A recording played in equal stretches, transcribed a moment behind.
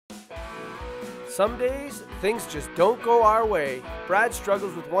Some days, things just don't go our way. Brad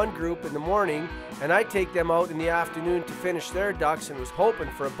struggles with one group in the morning, and I take them out in the afternoon to finish their ducks and was hoping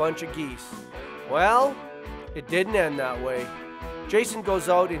for a bunch of geese. Well, it didn't end that way. Jason goes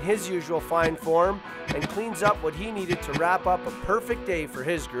out in his usual fine form and cleans up what he needed to wrap up a perfect day for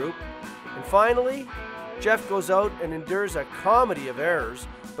his group. And finally, Jeff goes out and endures a comedy of errors,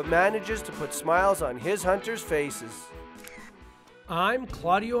 but manages to put smiles on his hunters' faces. I'm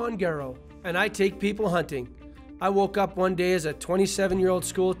Claudio Ongaro, and I take people hunting. I woke up one day as a 27-year-old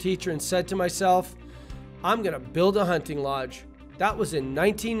school teacher and said to myself, I'm gonna build a hunting lodge. That was in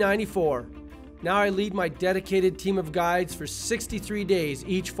 1994. Now I lead my dedicated team of guides for 63 days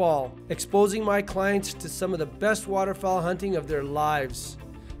each fall, exposing my clients to some of the best waterfowl hunting of their lives.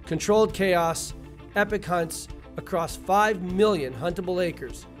 Controlled chaos, epic hunts across 5 million huntable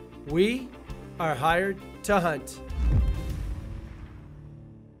acres. We are hired to hunt.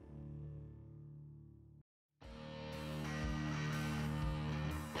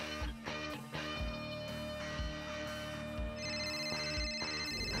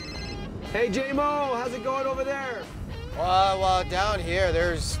 Hey J-Mo, how's it going over there? Well, down here,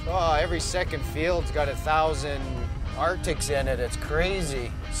 there's, every second field's got 1,000 Arctics in it. It's crazy.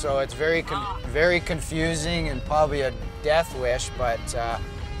 So it's very confusing and probably a death wish, but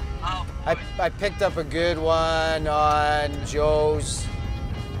I picked up a good one on Joe's,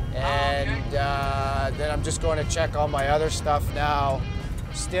 and then I'm just going to check all my other stuff now.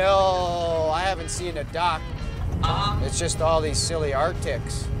 Still, I haven't seen a duck. It's just all these silly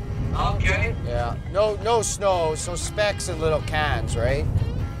Arctics. Okay. Yeah. No snow, so specks and little cans, right?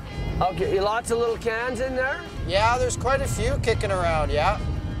 Okay, lots of little cans in there? Yeah, there's quite a few kicking around, yeah.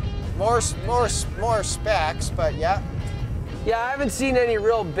 More specks, but yeah. Yeah, I haven't seen any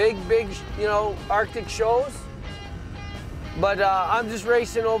real big, Arctic shows. But I'm just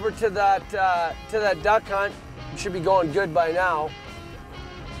racing over to that duck hunt. Should be going good by now.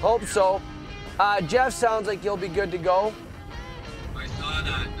 Hope so. Jeff sounds like he'll be good to go.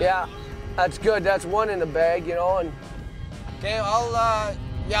 Yeah, that's good. That's one in the bag, and. Okay,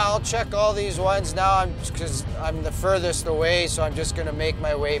 I'll check all these ones now because I'm the furthest away, so I'm just gonna make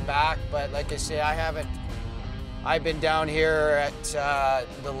my way back. But like I say, I've been down here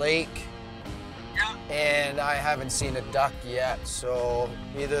at the lake, and I haven't seen a duck yet. So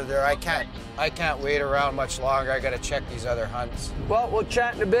either there, I can't wait around much longer. I gotta check these other hunts. Well, we'll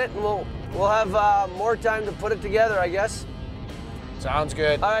chat in a bit, and we'll have more time to put it together, I guess. Sounds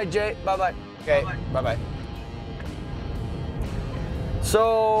good. All right, Jay, bye-bye. Okay, bye-bye.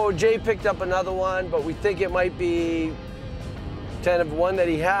 So Jay picked up another one, but we think it might be kind of one that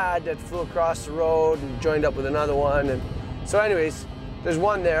he had that flew across the road and joined up with another one. And so anyways, there's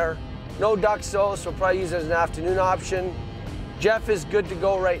one there. No ducks though, so we'll probably use it as an afternoon option. Jeff is good to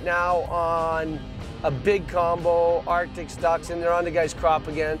go right now on a big combo, Arctic ducks, and they're on the guy's crop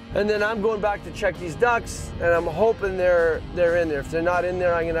again. And then I'm going back to check these ducks, and I'm hoping they're in there. If they're not in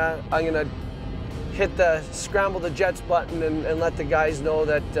there, I'm gonna hit the scramble the jets button and let the guys know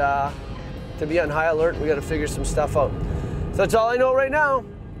that to be on high alert. We got to figure some stuff out. So that's all I know right now.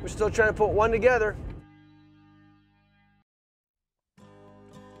 We're still trying to put one together.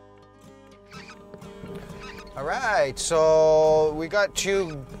 All right, so we got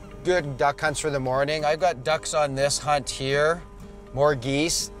 2 good duck hunts for the morning. I've got ducks on this hunt here, more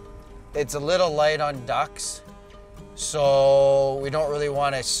geese. It's a little light on ducks, so we don't really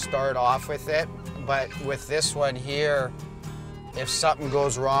want to start off with it. But with this one here, if something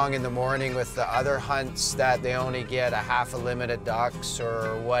goes wrong in the morning with the other hunts that they only get a half a limit of ducks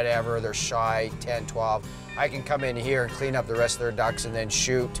or whatever, they're shy, 10, 12, I can come in here and clean up the rest of their ducks and then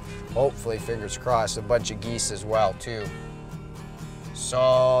shoot, hopefully, fingers crossed, a bunch of geese as well, too.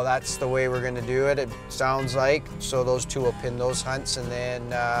 So that's the way we're gonna do it, it sounds like. So those 2 will pin those hunts, and then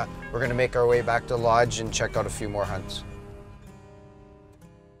we're gonna make our way back to the lodge and check out a few more hunts.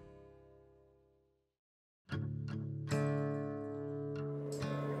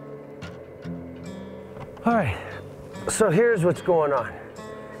 All right, so here's what's going on.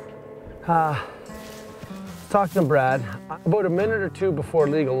 Talking to Brad, about a minute or 2 before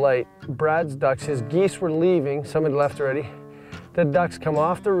legal light, Brad's ducks, his geese were leaving, some had left already. The ducks come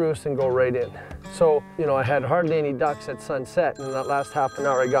off the roost and go right in. So, I had hardly any ducks at sunset, and in that last half an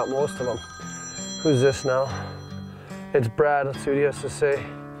hour I got most of them. Who's this now? It's Brad, let's see what he has to say.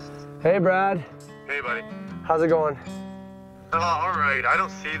 Hey Brad. Hey buddy. How's it going? Oh, all right. I don't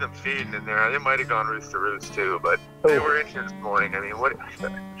see them feeding in there. They might have gone roost to roost too, but they were in here this morning. I mean, what?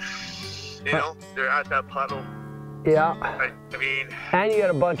 They're at that puddle. Yeah. I mean. And you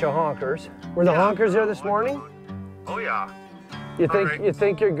got a bunch of honkers. Were the honkers there this morning? Oh yeah. You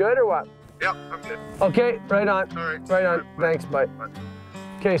think you're good or what? Yep, I'm good. Okay, right on. All right. Right on. Thanks, bye.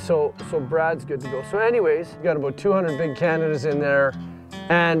 Okay, so Brad's good to go. So anyways, got about 200 big Canadas in there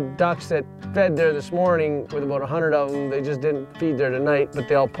and ducks that fed there this morning with about 100 of them. They just didn't feed there tonight, but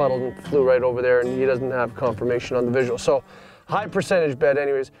they all puddled and flew right over there, and he doesn't have confirmation on the visual. So high percentage bet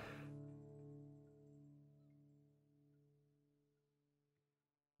anyways.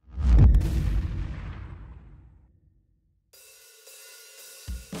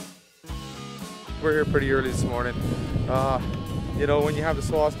 We're here pretty early this morning. You know, when you have the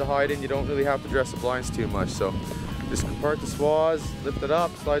swaths to hide in, you don't really have to dress the blinds too much. So just part the swaths, lift it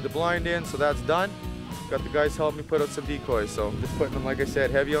up, slide the blind in, so that's done. Got the guys helping me put out some decoys. So I'm just putting them, like I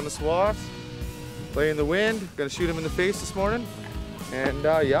said, heavy on the swaths, playing the wind, gonna shoot them in the face this morning. And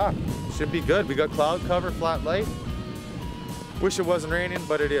yeah, should be good. We got cloud cover, flat light. Wish it wasn't raining,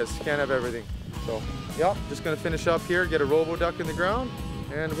 but it is. Can't have everything. So yeah, just gonna finish up here, get a robo duck in the ground,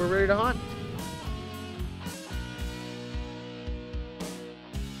 and we're ready to hunt.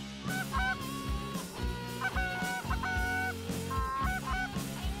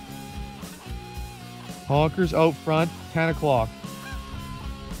 Honkers out front, 10 o'clock.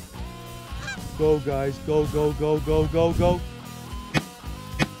 Go guys, go, go, go, go, go, go.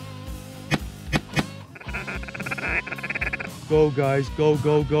 Go guys, go,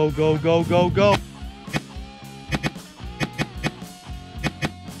 go, go, go, go, go, go.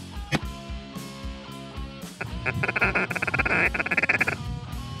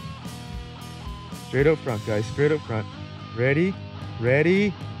 Straight out front guys, straight out front. Ready,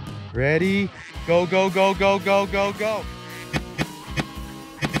 ready, ready. Go, go, go, go, go, go, go.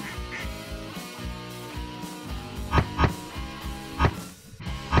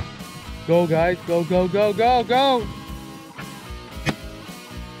 Go, guys. Go, go, go, go, go.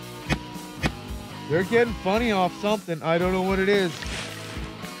 They're getting funny off something. I don't know what it is.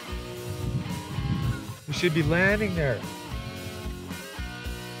 We should be landing there.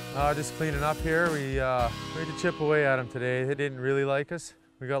 Just cleaning up here. We had to chip away at them today. They didn't really like us.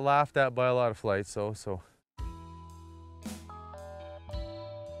 We got laughed at by a lot of flights, so.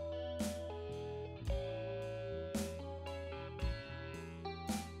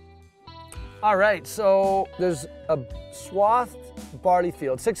 All right, so there's a swathed barley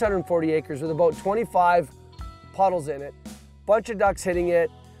field, 640 acres with about 25 puddles in it. Bunch of ducks hitting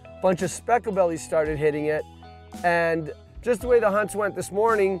it, bunch of specklebellies started hitting it, and just the way the hunts went this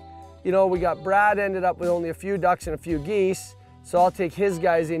morning, you know, we got Brad ended up with only a few ducks and a few geese. So I'll take his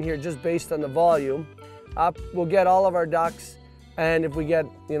guys in here just based on the volume. We'll get all of our ducks, and if we get,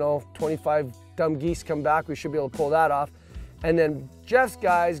 you know, 25 dumb geese come back, we should be able to pull that off. And then Jeff's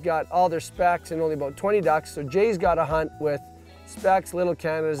guys got all their specs and only about 20 ducks, so Jay's got a hunt with specs, little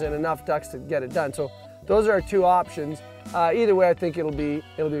Canadas, and enough ducks to get it done. So those are our two options. Either way, I think it'll be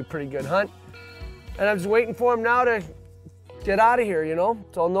a pretty good hunt. And I'm just waiting for him now to get out of here, you know?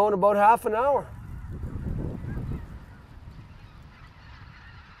 So I'll know in about half an hour.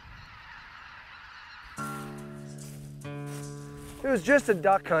 If it was just a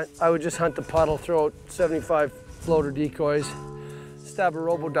duck hunt, I would just hunt the puddle, throw out 75 floater decoys, stab a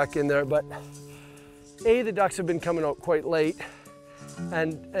robo duck in there, but A, the ducks have been coming out quite late,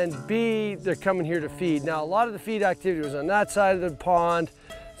 and B, they're coming here to feed. Now, a lot of the feed activity was on that side of the pond,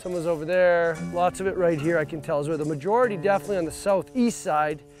 some was over there, lots of it right here I can tell is where the majority definitely on the southeast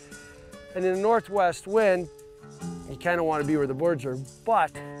side, and in the northwest wind, you kind of want to be where the birds are,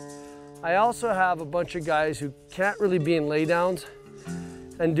 but I also have a bunch of guys who can't really be in laydowns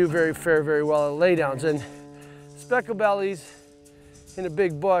and do fare very well at laydowns. And specklebellies in a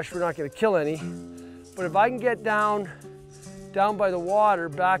big bush, we're not going to kill any. But if I can get down by the water,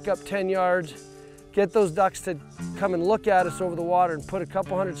 back up 10 yards, get those ducks to come and look at us over the water and put a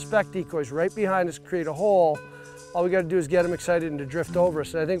couple hundred speck decoys right behind us, create a hole, all we got to do is get them excited and to drift over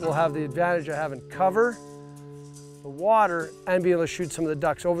us. And I think we'll have the advantage of having cover, the water, and be able to shoot some of the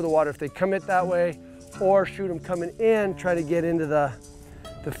ducks over the water if they come it that way, or shoot them coming in, try to get into the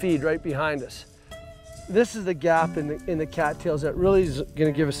feed right behind us. This is the gap in the cattails that really is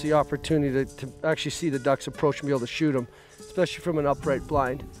going to give us the opportunity to actually see the ducks approach and be able to shoot them, especially from an upright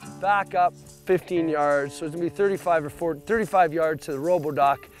blind. Back up 15 yards, so it's going to be 35 yards to the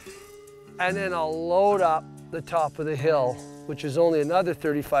roboduck, and then I'll load up the top of the hill, which is only another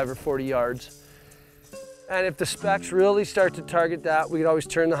 35 or 40 yards. And if the specs really start to target that, we can always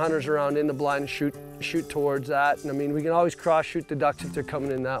turn the hunters around in the blind and shoot towards that. And I mean, we can always cross shoot the ducks if they're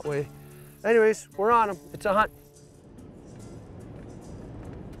coming in that way. Anyways, we're on them. It's a hunt.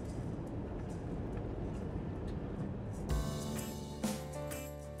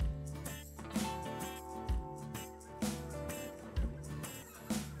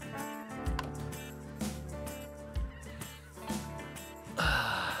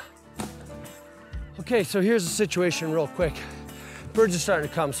 Okay, so here's the situation real quick. Birds are starting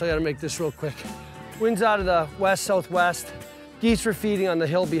to come, so I gotta make this real quick. Wind's out of the west-southwest. Geese are feeding on the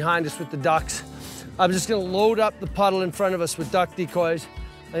hill behind us with the ducks. I'm just gonna load up the puddle in front of us with duck decoys.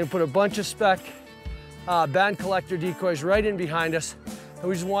 I'm gonna put a bunch of spec band collector decoys right in behind us. And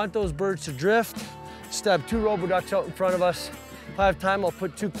we just want those birds to drift. Stab 2 robo-ducks out in front of us. If I have time, I'll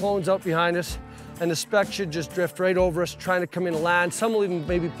put 2 clones out behind us, and the spec should just drift right over us, trying to come in and land. Some will even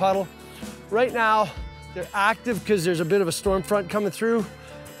maybe puddle. Right now, they're active because there's a bit of a storm front coming through.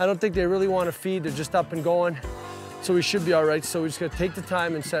 I don't think they really want to feed. They're just up and going. So we should be all right. So we just got to take the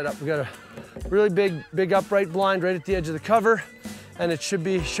time and set up. We got a really big upright blind right at the edge of the cover, and it should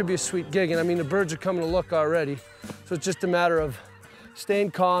be a sweet gig. And I mean, the birds are coming to look already. So it's just a matter of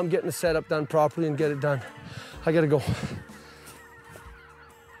staying calm, getting the setup done properly, and get it done. I got to go.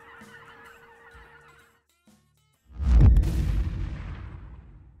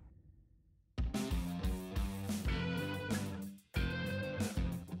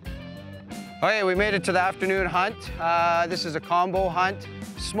 Okay, we made it to the afternoon hunt. This is a combo hunt,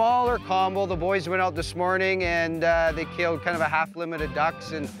 smaller combo. The boys went out this morning and they killed kind of a half limit of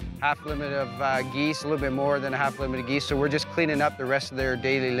ducks and half limit of geese, a little bit more than a half limit of geese. So we're just cleaning up the rest of their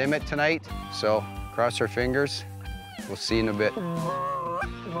daily limit tonight. So cross our fingers. We'll see in a bit. Go,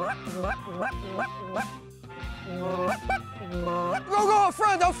 out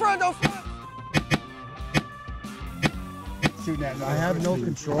front, out front, out front! Shooting at I have no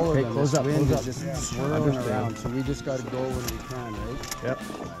control of them. Close up, Wind close is up. just swirling around, so we just got to go when we can, right? Yep.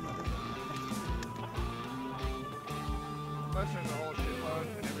 Especially the whole shitload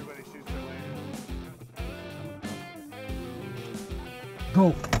and everybody shoots their land.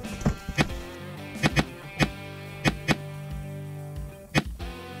 Go.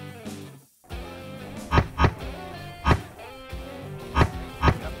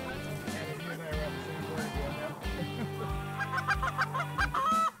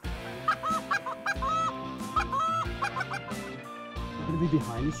 Be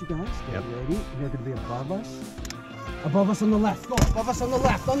behind us, you guys. Get ready. You're going to be above us. Above us on the left. Go. Above us on the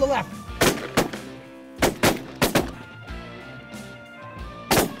left. On the left.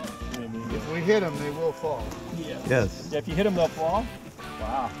 If we hit them, they will fall. Yeah. Yes. Yeah, if you hit them, they'll fall.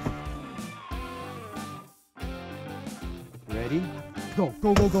 Wow. Ready? Go.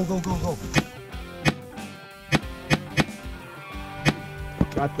 Go, go, go, go, go, go.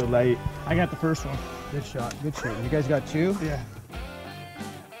 Got the light. I got the first one. Good shot. Good shot. You guys got 2? Yeah.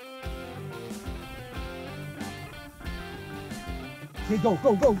 Okay, go,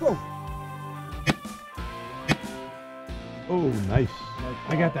 go, go, go. Oh, nice.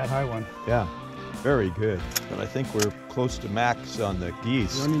 I got that high one. Yeah, very good. But I think we're close to max on the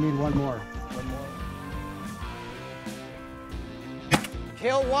geese. You only need one more.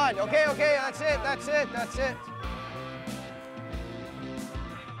 Kill 1. Okay, okay, that's it, that's it, that's it.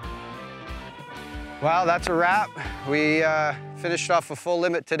 Well, that's a wrap. We finished off a full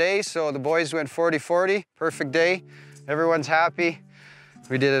limit today, so the boys went 40-40. Perfect day. Everyone's happy.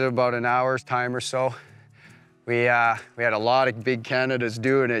 We did it about an hour's time or so. We had a lot of big Canadas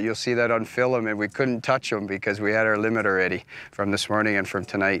doing it. You'll see that on film, and we couldn't touch them because we had our limit already from this morning and from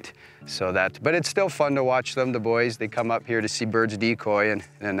tonight. So but it's still fun to watch them, the boys. They come up here to see birds decoy,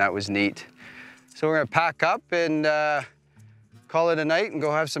 and that was neat. So we're gonna pack up and call it a night and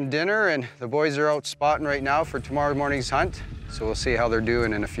go have some dinner, and the boys are out spotting right now for tomorrow morning's hunt. So we'll see how they're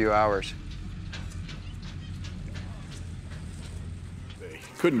doing in a few hours.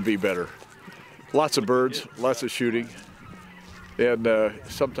 Couldn't be better. Lots of birds, lots of shooting, and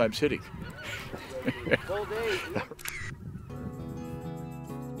sometimes hitting.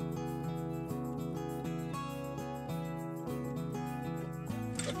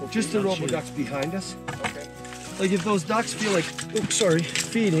 Just the robo ducks behind us. Okay. Like if those ducks feel like, oops, sorry,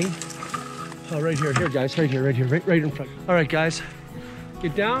 feeding. Oh, right here, guys, right here, right in front. All right, guys,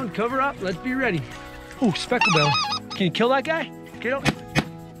 get down, cover up, let's be ready. Oh, specklebell. Can you kill that guy? Get out.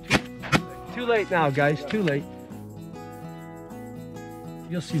 Too late now, guys, too late.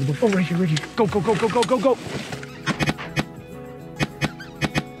 You'll see the, oh, right here, Go, go, go, go, go, go, go.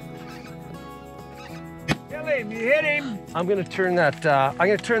 Kill him, you hit him. I'm gonna turn that, I'm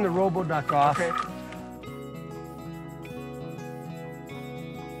gonna turn the robo duck off. Okay.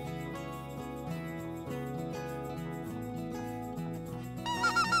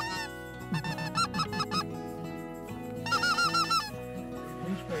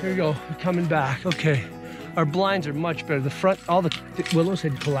 Here we go, we're coming back. Okay, our blinds are much better. The front, all the willows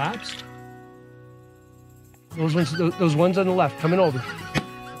had collapsed. Those ones on the left coming over.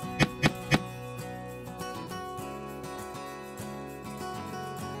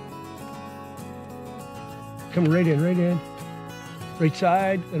 Coming right in, right in. Right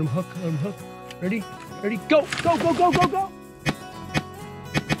side, let him hook, let him hook. Ready, ready, go, go, go, go, go, go.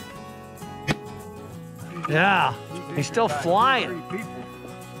 Yeah, he's still flying.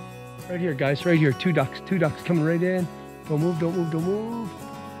 Right here, guys, right here, two ducks coming right in. Don't move, don't move, don't move.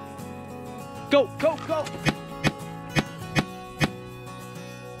 Go, go, go.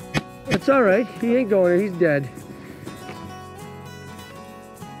 It's all right, he ain't going there, he's dead.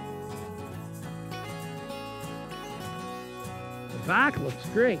 The back looks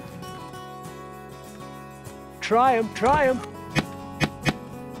great. Try him, try him.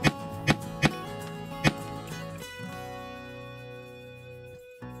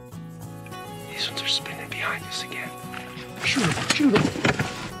 These ones are spinning behind us again. Shoot him, shoot him.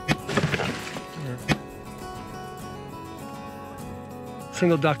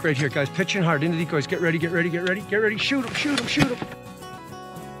 Single duck right here, guys. Pitching hard into the decoys. Get ready, get ready, get ready, get ready. Shoot him, shoot him, shoot him.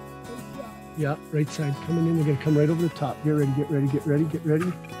 Yeah, right side coming in. They're gonna come right over the top. Get ready, get ready, get ready, get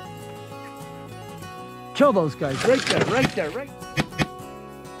ready. Kill those guys. Right there, right there, right.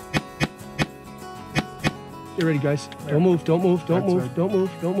 Get ready, guys. Don't move, don't move, don't move, don't move,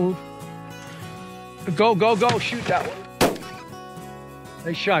 don't move. Go, go, go. Shoot that one.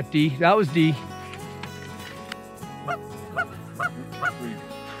 Nice shot, D. That was D.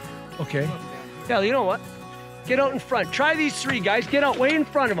 Okay. Yeah, you know what? Get out in front. Try these three, guys. Get out way in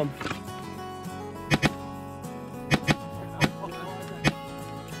front of them.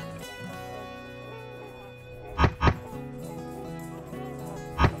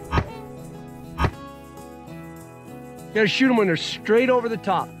 You gotta shoot them when they're straight over the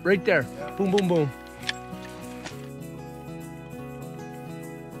top. Right there. Boom, boom, boom.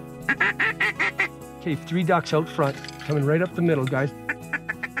 Okay, 3 ducks out front. Coming right up the middle, guys.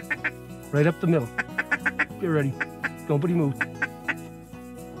 Right up the middle. Get ready. Nobody move.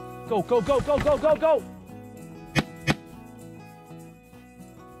 Go, go, go, go, go, go, go!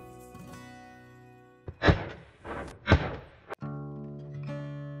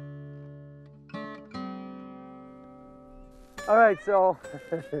 All right, so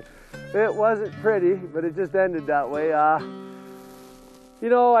it wasn't pretty, but it just ended that way. You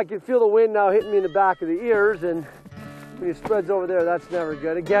know, I can feel the wind now hitting me in the back of the ears, and when it spreads over there, that's never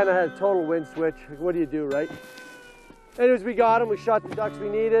good. Again, I had a total wind switch. What do you do, right? Anyways, we got them. We shot the ducks we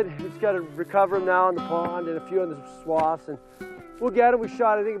needed. We just got to recover them now in the pond and a few on the swaths, and we'll get them. We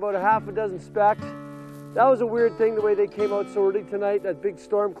shot, I think, about a half a dozen specks. That was a weird thing, the way they came out so early tonight, that big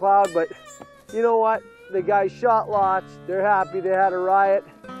storm cloud, but you know what? The guys shot lots. They're happy. They had a riot.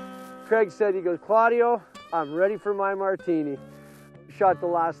 Craig said, he goes, Claudio, I'm ready for my martini. Shot the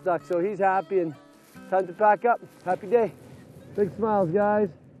last duck, so he's happy, and time to pack up. Happy day. Big smiles, guys.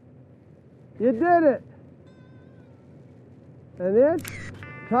 You did it. And it's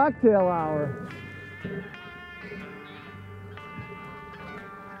cocktail hour.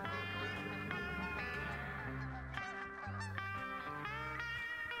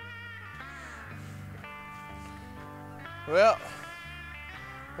 Well,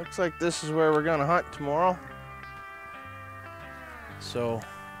 looks like this is where we're gonna hunt tomorrow. So,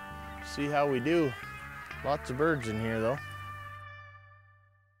 see how we do. Lots of birds in here though.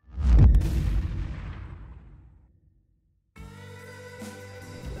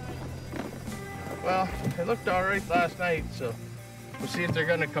 Well, it looked all right last night, so we'll see if they're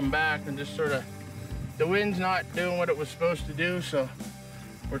gonna come back and just sort of, the wind's not doing what it was supposed to do, so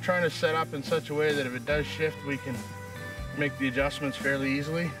we're trying to set up in such a way that if it does shift, we can make the adjustments fairly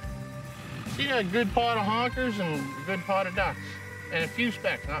easily. So yeah, a good pot of honkers and a good pot of ducks. And a few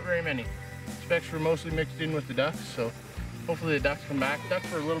specks, not very many. Specks were mostly mixed in with the ducks, so hopefully the ducks come back. Ducks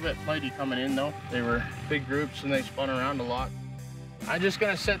were a little bit flighty coming in though. They were big groups and they spun around a lot. I'm just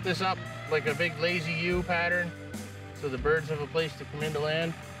gonna set this up like a big lazy U pattern so the birds have a place to come in to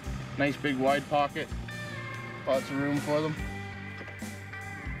land. Nice big wide pocket, lots of room for them.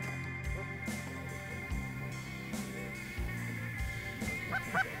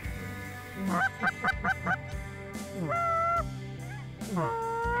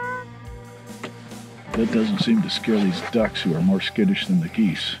 That doesn't seem to scare these ducks, who are more skittish than the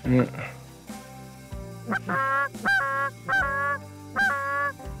geese. Yeah.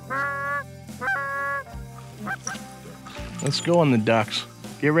 Let's go on the ducks.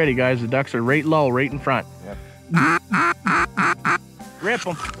 Get ready, guys. The ducks are right low, right in front. Yep. Rip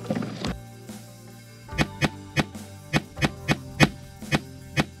them.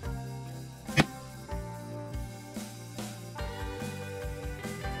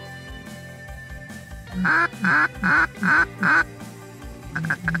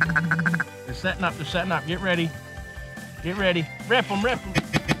 They're setting up, they're setting up. Get ready. Get ready. Rip them, rip them.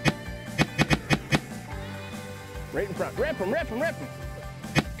 Right in front. Rip him, rip him, rip him.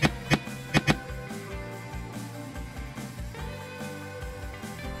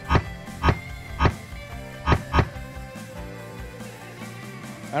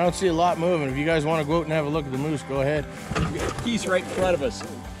 I don't see a lot moving. If you guys want to go out and have a look at the moose, go ahead. Geese right in front of us.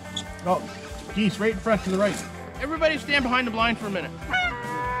 Oh, geese right in front to the right. Everybody stand behind the blind for a minute.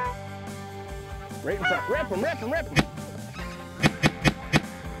 Right in front. Rip him, rip him, rip him.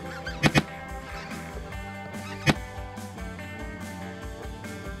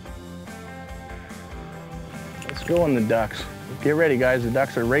 Let's go on the ducks. Get ready, guys. The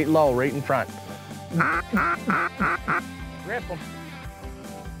ducks are right low, right in front. Rip them.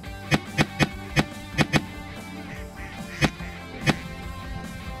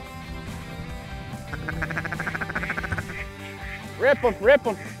 Rip them, rip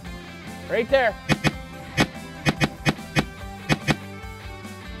them. Right there.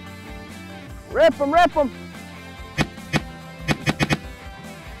 Rip them, rip them.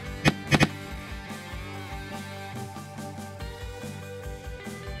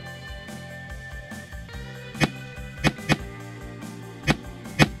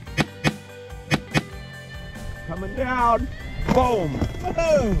 Coming down. Boom!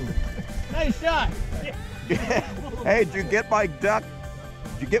 Boom! Nice shot. Hey, did you get my duck?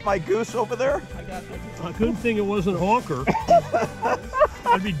 Did you get my goose over there? A good thing it wasn't honker.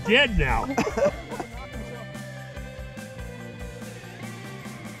 I'd be dead now.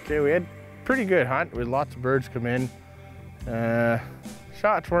 Okay, we had a pretty good hunt. We had lots of birds come in.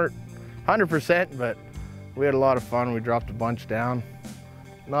 Shots weren't 100%, but we had a lot of fun. We dropped a bunch down.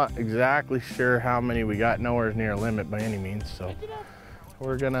 Not exactly sure how many we got, nowhere near a limit by any means, so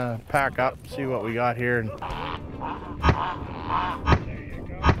we're gonna pack up, see what we got here.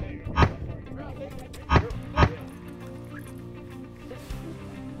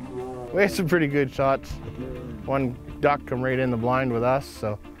 We had some pretty good shots. One duck come right in the blind with us,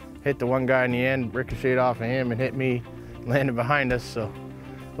 so hit the one guy in the end, ricocheted off of him and hit me, landed behind us, so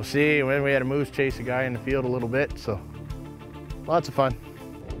we'll see. And then we had a moose chase a guy in the field a little bit, so lots of fun.